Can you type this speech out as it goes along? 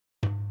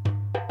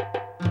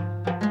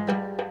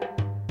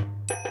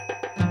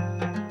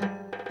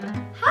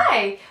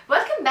Hi!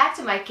 Welcome back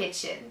to my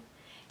kitchen.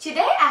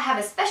 Today I have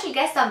a special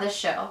guest on the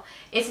show.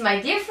 It's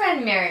my dear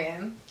friend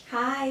Miriam.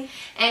 Hi!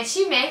 And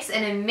she makes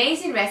an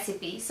amazing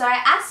recipe, so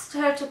I asked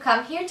her to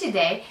come here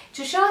today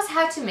to show us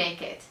how to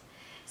make it.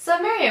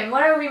 So Miriam,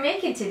 what are we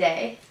making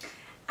today?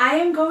 I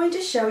am going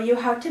to show you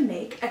how to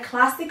make a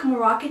classic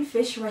Moroccan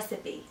fish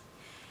recipe.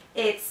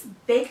 It's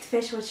baked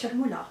fish with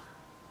charmoula.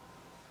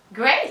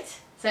 Great!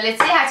 So let's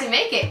see how to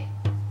make it.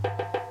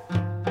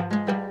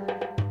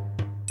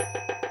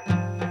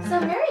 So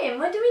Miriam,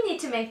 what do we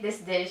need to make this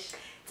dish?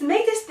 To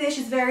make this dish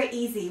is very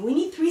easy. We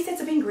need 3 sets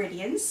of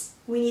ingredients.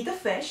 We need the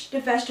fish, the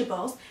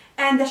vegetables,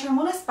 and the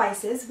charmoula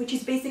spices, which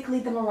is basically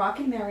the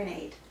Moroccan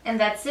marinade. And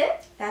that's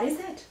it? That is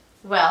it.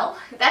 Well,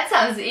 that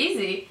sounds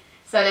easy.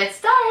 So let's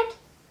start.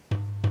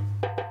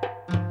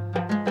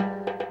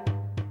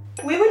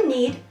 We would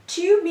need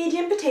 2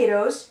 medium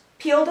potatoes,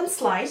 peeled and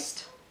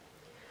sliced,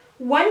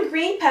 1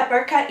 green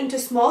pepper cut into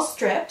small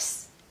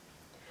strips,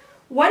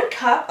 1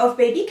 cup of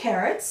baby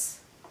carrots,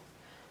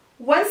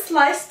 1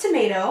 sliced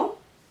tomato,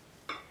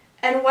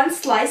 and 1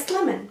 sliced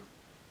lemon.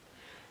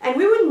 And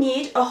we would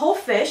need a whole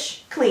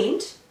fish,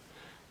 cleaned,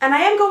 and I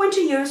am going to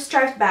use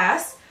striped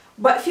bass,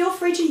 but feel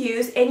free to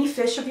use any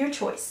fish of your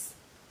choice.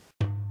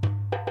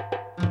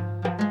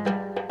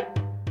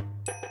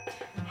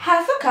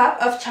 Half a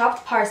cup of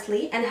chopped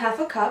parsley and half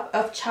a cup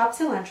of chopped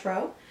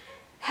cilantro,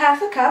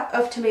 half a cup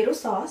of tomato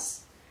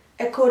sauce,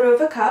 a quarter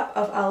of a cup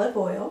of olive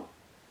oil,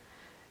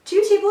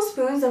 2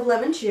 tablespoons of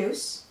lemon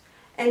juice,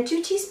 and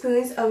 2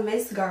 teaspoons of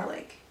minced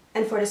garlic.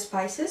 And for the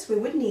spices we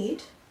would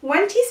need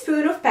 1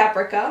 teaspoon of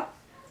paprika,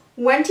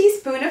 1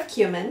 teaspoon of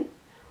cumin,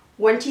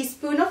 1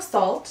 teaspoon of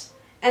salt,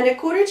 and a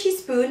quarter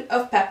teaspoon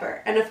of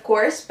pepper. And of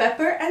course,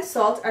 pepper and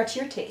salt are to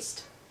your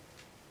taste.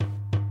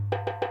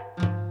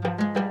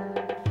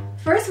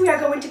 First we are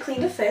going to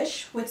clean the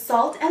fish with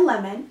salt and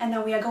lemon, and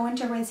then we are going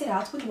to rinse it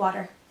out with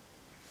water.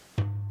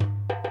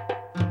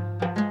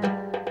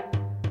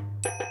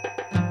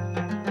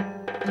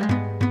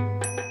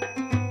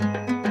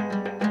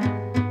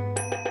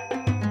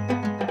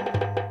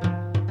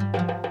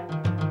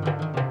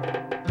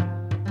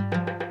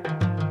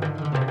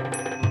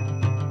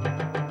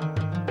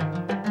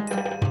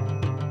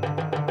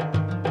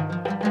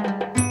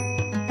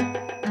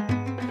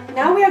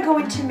 Now we are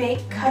going to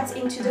make cuts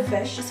into the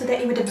fish so that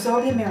it would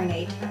absorb the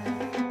marinade.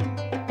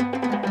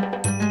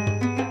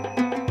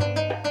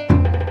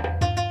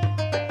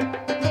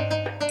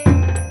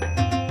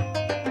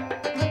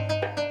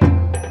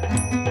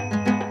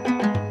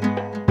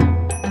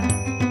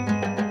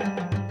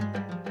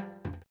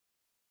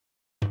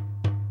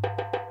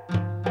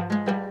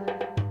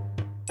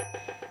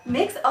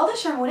 Mix all the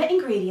charmoula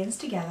ingredients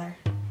together.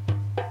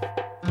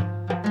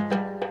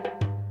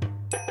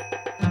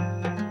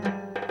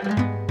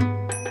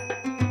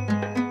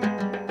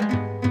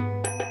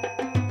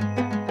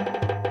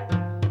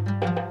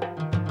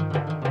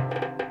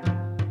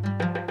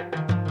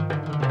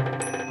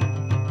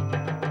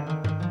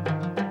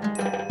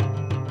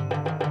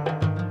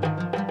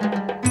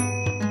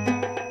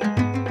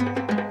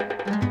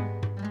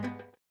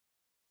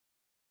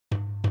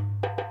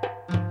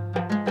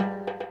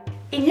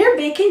 In your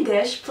baking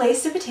dish,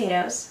 place the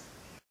potatoes.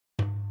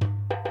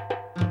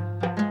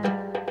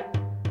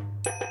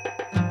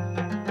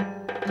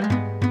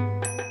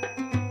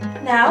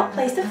 Now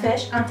place the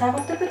fish on top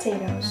of the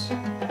potatoes.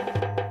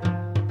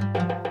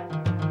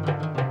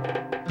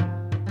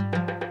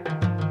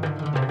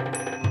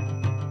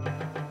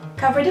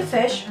 Cover the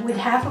fish with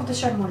half of the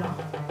charmoula.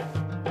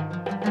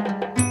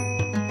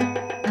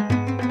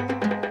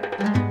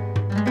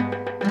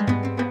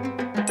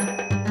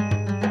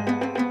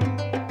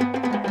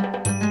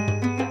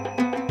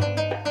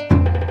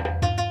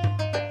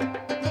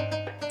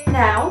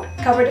 Now,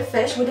 cover the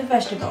fish with the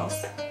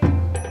vegetables.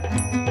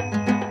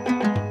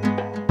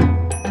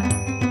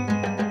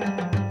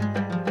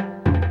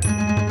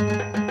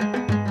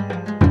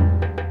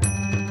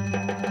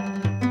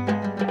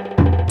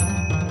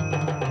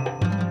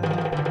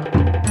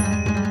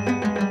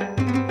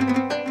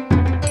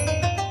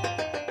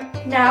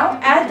 Now,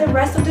 add the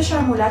rest of the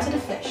charmoula to the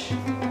fish.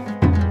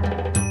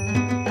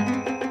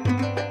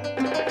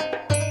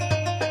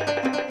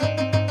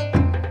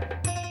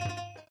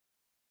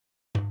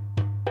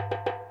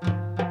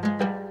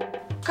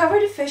 Cover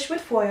the fish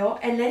with foil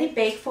and let it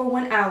bake for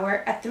 1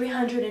 hour at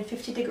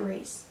 350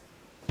 degrees.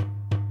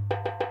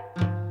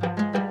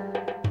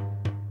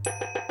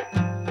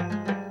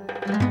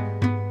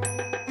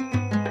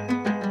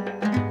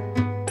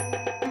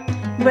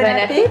 Bon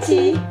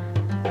appétit!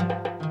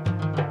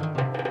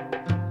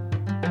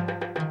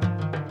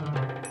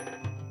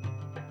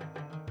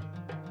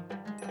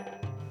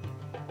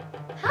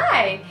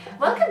 Hi!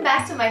 Welcome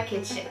back to my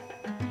kitchen.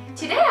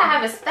 Today I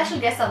have a special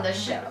guest on the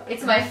show.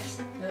 It's my...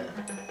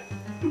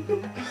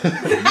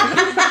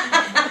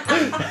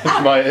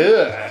 It's my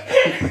ear.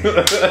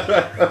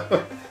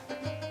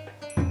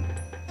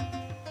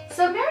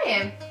 So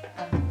Miriam,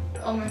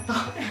 oh my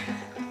God.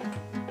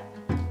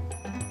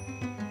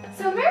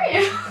 So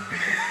Miriam.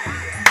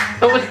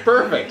 That was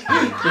perfect.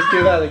 Just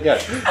do that again.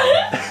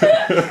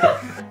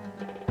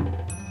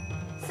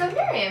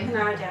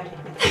 cannot doubt it.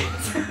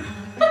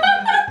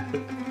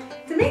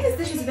 To make this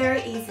dish is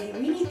very easy.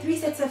 We need 3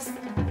 sets of...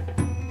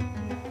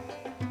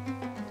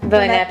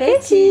 Bon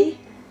appétit!